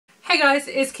Hey guys,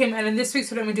 it's Kim, and in this week's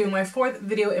video I'm doing my 4th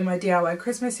video in my DIY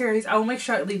Christmas series. I will make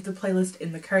sure I leave the playlist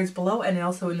in the cards below and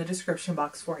also in the description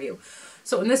box for you.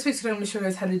 So in this week's video I'm going to show you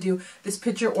guys how to do this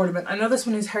picture ornament. I know this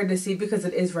one is hard to see because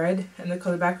it is red in the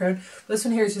color background. But this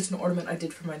one here is just an ornament I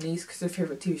did for my niece because her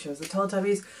favorite TV show is the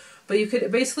Teletubbies. But you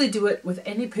could basically do it with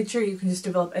any picture. You can just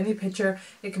develop any picture.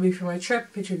 It can be from a trip,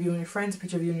 a picture of you and your friends, a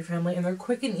picture of you and your family, and they're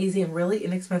quick and easy and really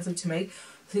inexpensive to make.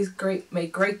 So these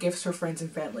make great gifts for friends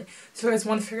and family. So if you guys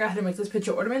want to figure out how to make this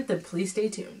picture ornament, then please stay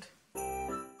tuned.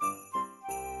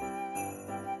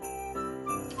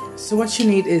 So what you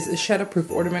need is a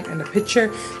shadowproof ornament and a picture.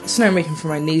 This one I'm making for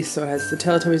my niece, so it has the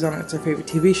Teletubbies on it. It's her favorite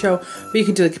TV show. But you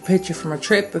could do like a picture from a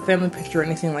trip, a family picture, or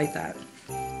anything like that.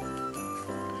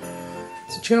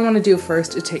 So what you're going to want to do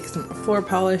first is take some floor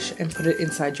polish and put it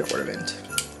inside your ornament.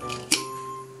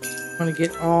 You want to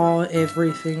get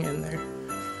everything in there.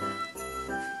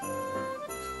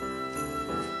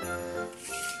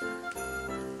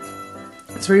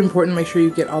 It's very important to make sure you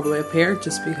get all the way up here,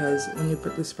 just because when you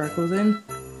put the sparkles in,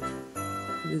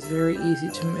 it is very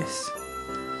easy to miss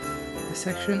this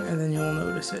section, and then you will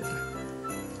notice it.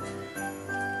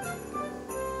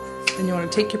 Then you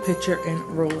want to take your picture and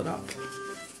roll it up.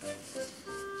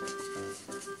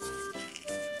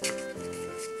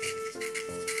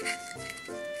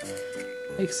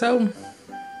 Like so.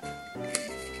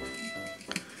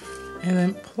 And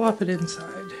then plop it inside.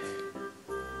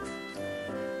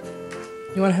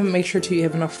 You want to make sure too you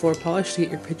have enough floor polish to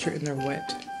get your picture in there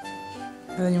wet.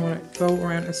 And then you want to go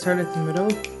around and start at the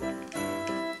middle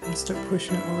and start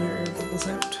pushing all your air bubbles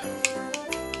out.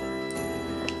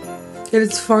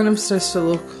 It's fun if it starts to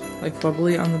look like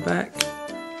bubbly on the back.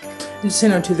 And just so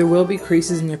you know too, there will be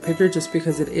creases in your picture just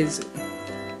because it is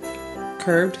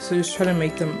curved, so just try to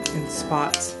make them in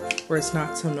spots where it's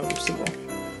not so noticeable.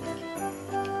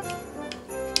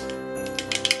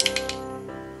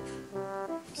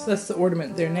 So that's the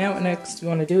ornament there now, and next you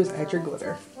want to do is add your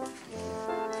glitter.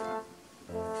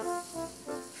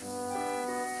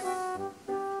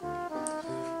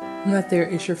 And that there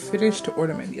is your finished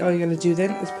ornament. All you gotta do then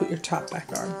is put your top back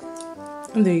on.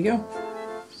 And there you go.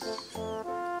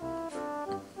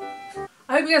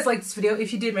 I hope you guys liked this video.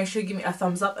 If you did, make sure you give me a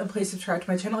thumbs up and please subscribe to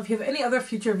my channel. If you have any other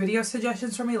future video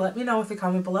suggestions for me, let me know with a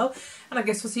comment below. And I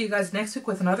guess we'll see you guys next week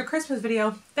with another Christmas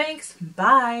video. Thanks.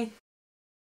 Bye.